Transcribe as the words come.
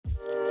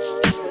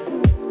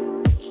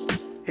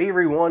Hey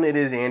everyone, it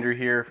is Andrew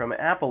here from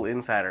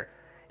AppleInsider,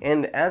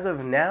 and as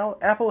of now,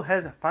 Apple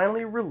has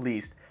finally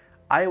released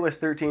iOS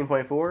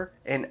 13.4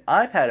 and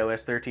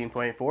iPadOS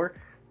 13.4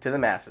 to the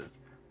masses.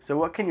 So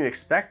what can you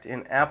expect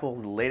in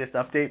Apple's latest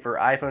update for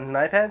iPhones and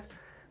iPads?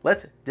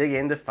 Let's dig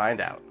in to find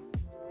out.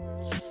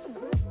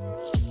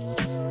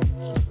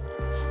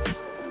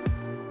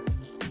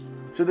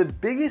 So the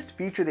biggest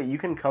feature that you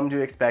can come to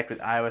expect with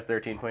iOS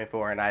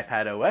 13.4 and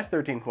iPadOS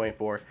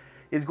 13.4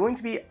 is going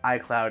to be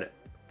iCloud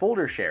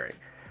folder sharing.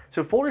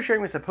 So folder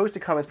sharing was supposed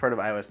to come as part of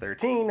iOS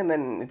 13, and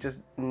then it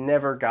just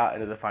never got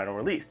into the final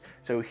release.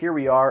 So here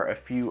we are a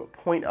few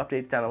point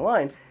updates down the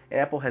line, and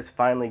Apple has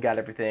finally got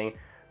everything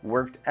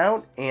worked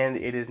out, and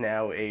it is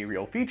now a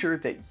real feature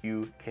that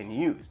you can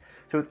use.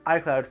 So with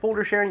iCloud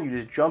folder sharing, you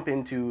just jump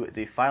into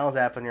the Files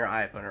app on your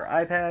iPhone or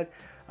iPad,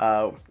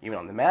 even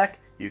on the Mac.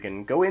 You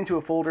can go into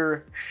a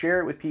folder, share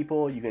it with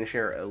people, you can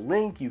share a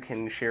link, you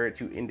can share it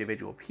to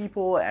individual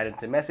people, add it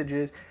to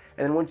messages,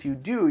 and then once you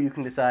do, you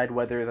can decide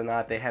whether or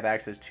not they have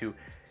access to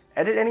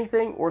edit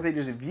anything or if they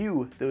just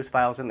view those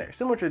files in there.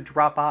 Similar to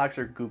Dropbox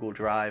or Google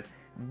Drive,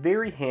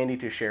 very handy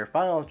to share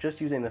files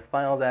just using the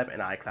Files app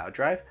and iCloud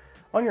Drive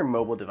on your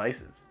mobile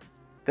devices.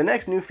 The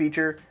next new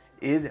feature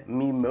is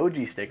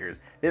Emoji Stickers.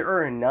 There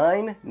are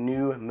 9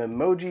 new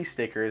Emoji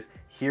Stickers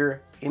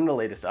here in the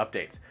latest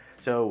updates.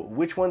 So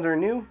which ones are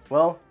new?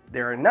 Well,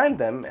 there are 9 of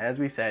them, as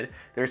we said.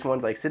 There's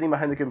ones like sitting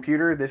behind the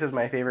computer. This is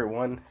my favorite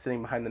one,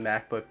 sitting behind the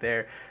MacBook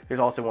there. There's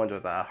also ones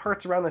with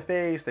hearts around the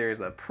face. There's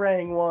a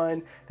praying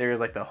one. There's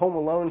like the Home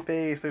Alone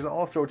face. There's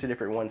all sorts of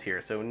different ones here.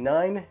 So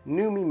 9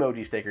 new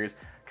Emoji stickers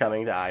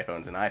coming to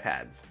iPhones and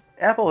iPads.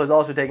 Apple has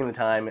also taken the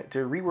time to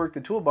rework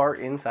the toolbar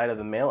inside of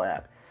the Mail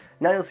app.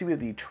 Now you'll see we have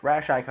the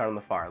trash icon on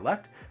the far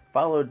left,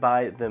 followed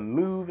by the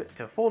move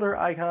to folder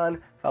icon,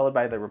 followed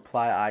by the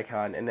reply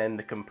icon, and then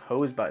the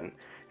compose button.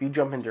 If you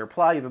jump into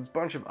reply, you have a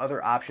bunch of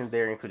other options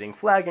there, including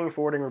flagging,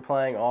 forwarding,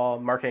 replying, all,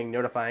 marking,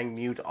 notifying,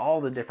 mute,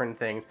 all the different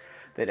things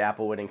that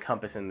Apple would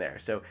encompass in there.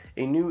 So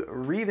a new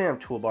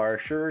revamped toolbar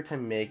sure to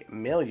make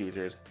Mail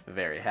users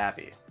very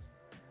happy.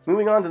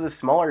 Moving on to the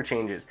smaller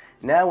changes.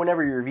 Now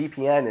whenever your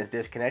VPN is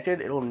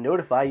disconnected, it'll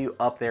notify you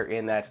up there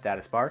in that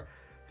status bar.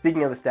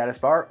 Speaking of the status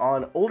bar,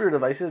 on older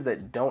devices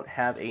that don't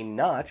have a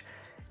notch,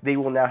 they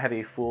will now have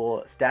a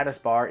full status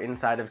bar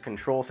inside of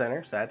Control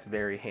Center, so that's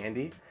very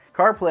handy.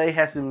 CarPlay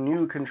has some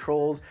new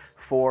controls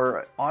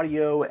for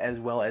audio as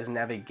well as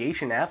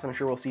navigation apps. I'm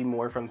sure we'll see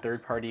more from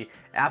third-party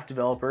app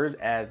developers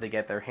as they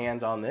get their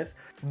hands on this.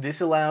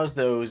 This allows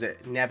those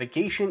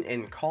navigation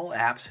and call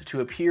apps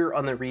to appear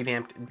on the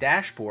revamped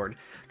dashboard,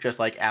 just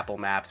like Apple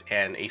Maps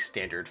and a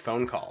standard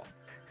phone call.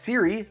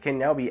 Siri can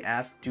now be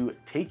asked to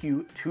take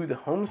you to the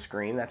home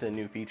screen. That's a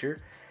new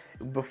feature.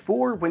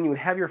 Before, when you would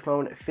have your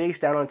phone face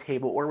down on a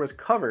table or was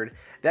covered,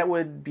 that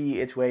would be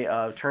its way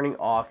of turning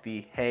off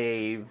the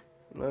Hey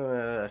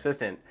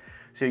Assistant.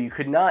 So you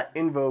could not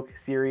invoke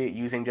Siri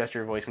using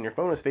gesture voice when your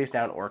phone was face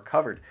down or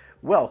covered.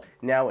 Well,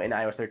 now in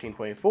iOS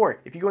 13.4,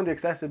 if you go into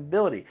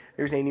accessibility,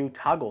 there's a new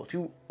toggle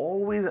to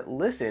always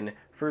listen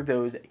for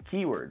those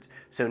keywords.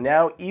 So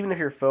now, even if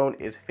your phone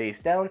is face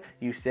down,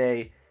 you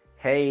say,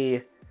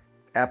 "Hey,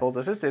 Apple's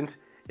Assistant,"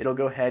 it'll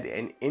go ahead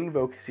and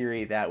invoke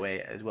Siri that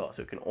way as well.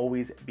 So it can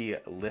always be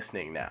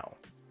listening now.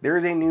 There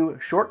is a new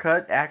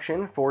shortcut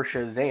action for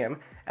Shazam,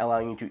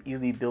 allowing you to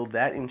easily build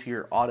that into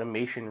your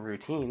automation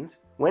routines.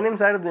 When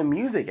inside of the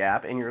music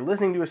app and you're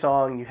listening to a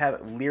song, you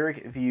have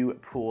lyric view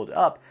pulled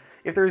up.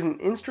 If there's an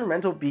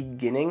instrumental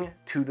beginning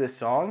to the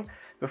song,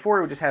 before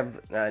it would just have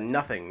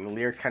nothing, the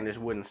lyrics kind of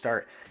just wouldn't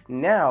start.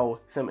 Now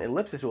some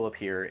ellipses will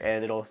appear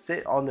and it'll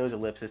sit on those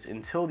ellipses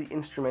until the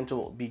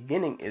instrumental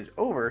beginning is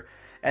over,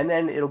 and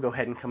then it'll go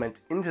ahead and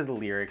comment into the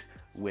lyrics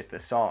with the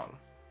song.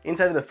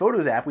 Inside of the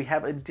Photos app, we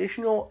have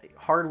additional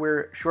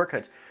hardware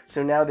shortcuts.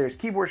 So now there's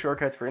keyboard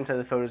shortcuts for inside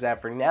the Photos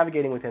app for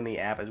navigating within the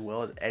app as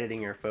well as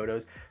editing your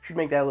photos. Should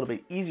make that a little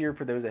bit easier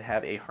for those that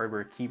have a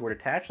hardware keyboard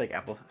attached, like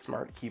Apple's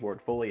Smart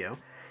Keyboard Folio.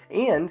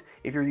 And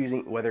if you're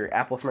using whether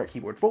Apple Smart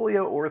Keyboard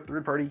Folio or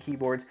third-party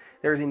keyboards,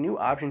 there's a new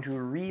option to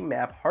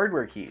remap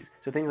hardware keys.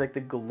 So things like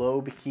the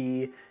globe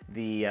key,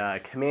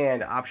 the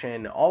command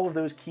option, all of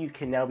those keys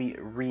can now be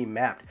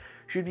remapped.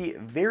 Should be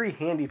very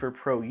handy for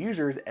pro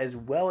users as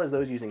well as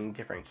those using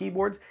different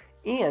keyboards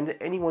and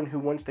anyone who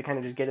wants to kind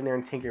of just get in there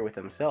and tinker with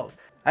themselves.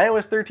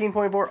 iOS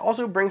 13.4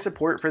 also brings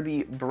support for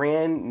the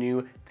brand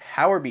new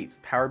Powerbeats.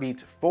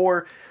 Powerbeats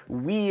 4,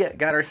 we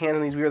got our hands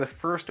on these. We were the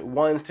first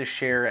ones to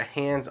share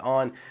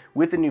hands-on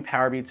with the new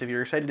Powerbeats. If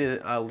you're excited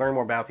to learn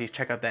more about these,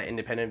 check out that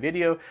independent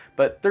video,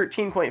 but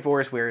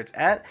 13.4 is where it's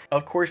at.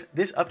 Of course,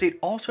 this update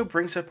also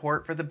brings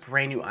support for the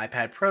brand new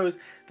iPad Pros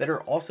that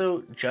are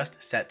also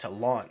just set to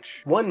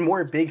launch. One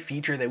more big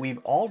feature that we've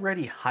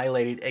already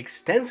highlighted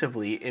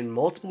extensively in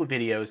multiple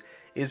videos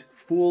is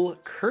full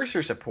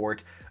cursor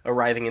support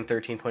arriving in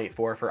 13.4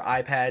 for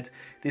iPads.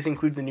 This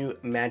includes the new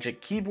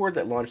Magic Keyboard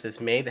that launched this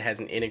May that has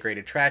an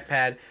integrated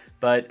trackpad,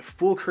 but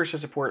full cursor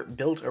support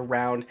built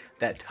around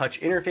that touch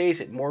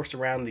interface. It morphs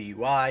around the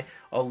UI.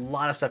 A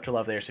lot of stuff to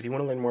love there. So if you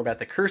want to learn more about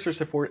the cursor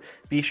support,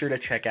 be sure to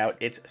check out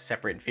its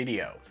separate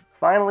video.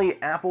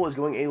 Finally, Apple is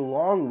going a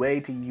long way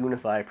to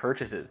unify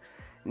purchases.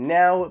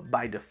 Now,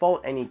 by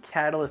default, any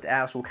Catalyst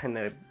apps will kind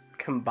of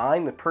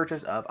combine the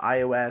purchase of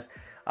iOS,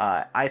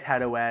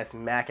 iPad OS,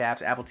 Mac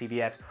apps, Apple TV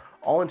apps,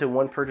 all into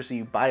one purchase, so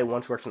you buy it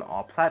once, works on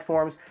all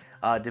platforms.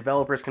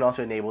 Developers can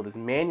also enable this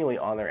manually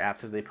on their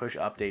apps as they push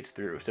updates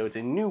through. So it's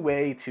a new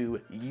way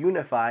to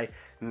unify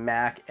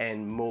Mac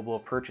and mobile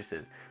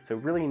purchases. So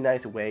really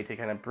nice way to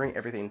kind of bring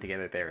everything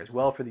together there as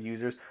well for the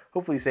users,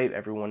 hopefully save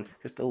everyone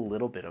just a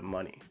little bit of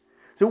money.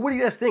 So what do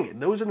you guys think?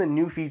 Those are the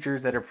new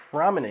features that are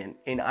prominent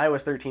in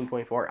iOS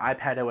 13.4,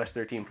 iPadOS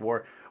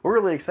 13.4. We're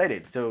really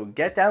excited. So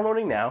get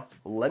downloading now.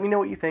 Let me know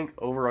what you think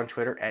over on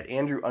Twitter at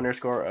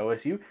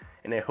Andrew_OSU.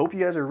 And I hope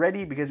you guys are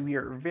ready, because we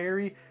are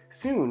very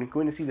soon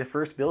going to see the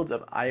first builds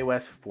of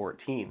iOS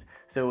 14.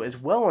 So as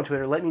well on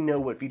Twitter, let me know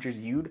what features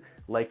you'd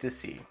like to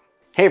see.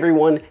 Hey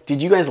everyone,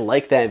 did you guys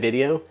like that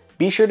video?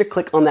 Be sure to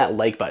click on that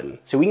like button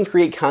so we can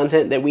create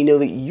content that we know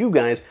that you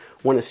guys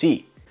want to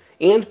see.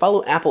 And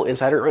follow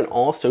AppleInsider on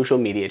all social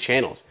media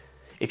channels.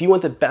 If you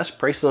want the best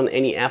prices on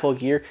any Apple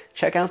gear,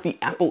 check out the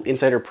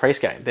AppleInsider price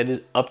guide that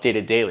is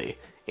updated daily.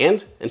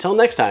 And until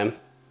next time,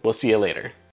 we'll see you later.